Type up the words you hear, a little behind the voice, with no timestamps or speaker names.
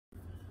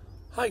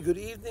Hi, good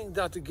evening.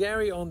 Dr.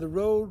 Gary on the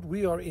road.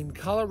 We are in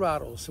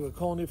Colorado, so we're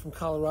calling you from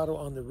Colorado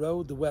on the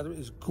road. The weather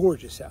is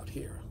gorgeous out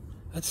here.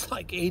 It's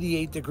like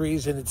 88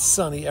 degrees and it's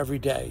sunny every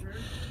day.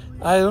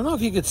 I don't know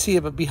if you could see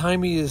it, but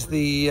behind me is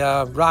the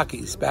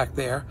Rockies back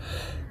there.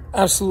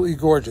 Absolutely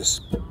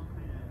gorgeous.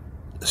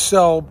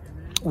 So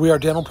we are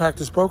dental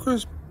practice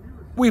brokers.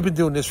 We've been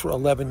doing this for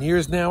 11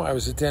 years now. I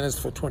was a dentist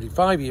for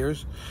 25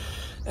 years.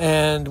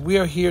 And we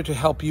are here to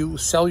help you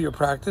sell your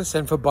practice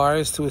and for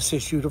buyers to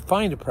assist you to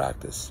find a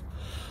practice.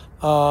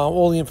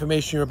 All the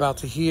information you're about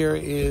to hear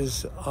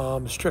is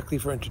strictly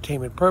for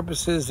entertainment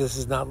purposes. This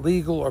is not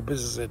legal or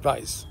business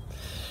advice.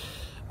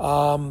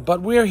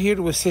 But we are here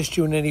to assist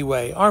you in any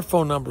way. Our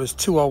phone number is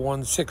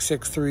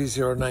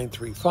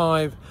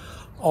 201-663-0935.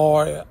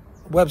 Our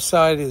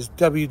website is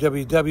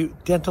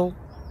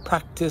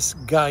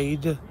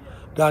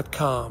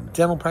www.dentalpracticeguide.com.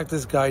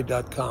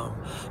 dentalpracticeguide.com.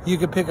 You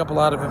can pick up a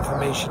lot of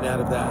information out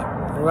of that.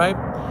 All right?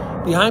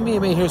 Behind me, you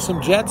may hear some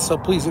jets, so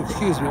please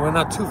excuse me. We're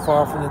not too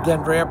far from the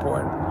Denver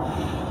airport.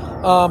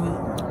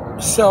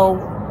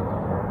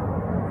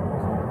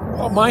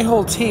 My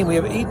whole team, we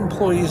have 8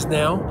 employees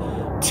now,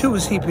 2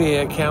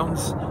 CPA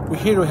accountants. We're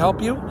here to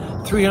help you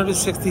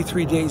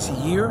 363 days a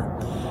year.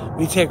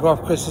 We take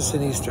off Christmas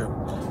and Easter.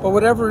 But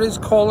whatever it is,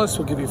 call us.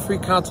 We'll give you a free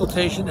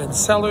consultation. And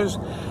sellers,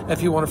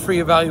 if you want a free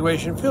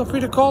evaluation, feel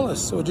free to call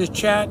us or just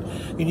chat.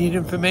 You need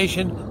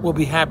information, we'll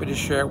be happy to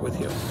share it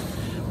with you.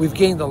 We've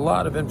gained a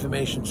lot of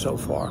information so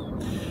far.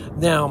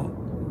 Now,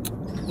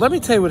 let me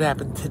tell you what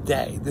happened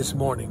today, this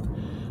morning.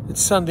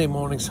 It's Sunday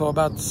morning, so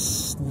about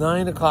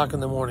 9 o'clock in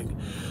the morning,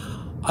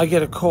 I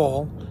get a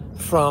call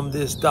from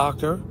this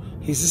doctor.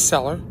 He's a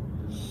seller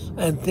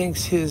and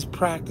thinks his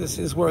practice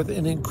is worth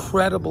an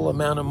incredible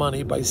amount of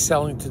money by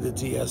selling to the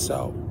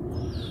DSO.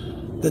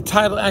 The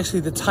title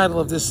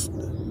of this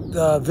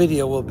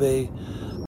video will be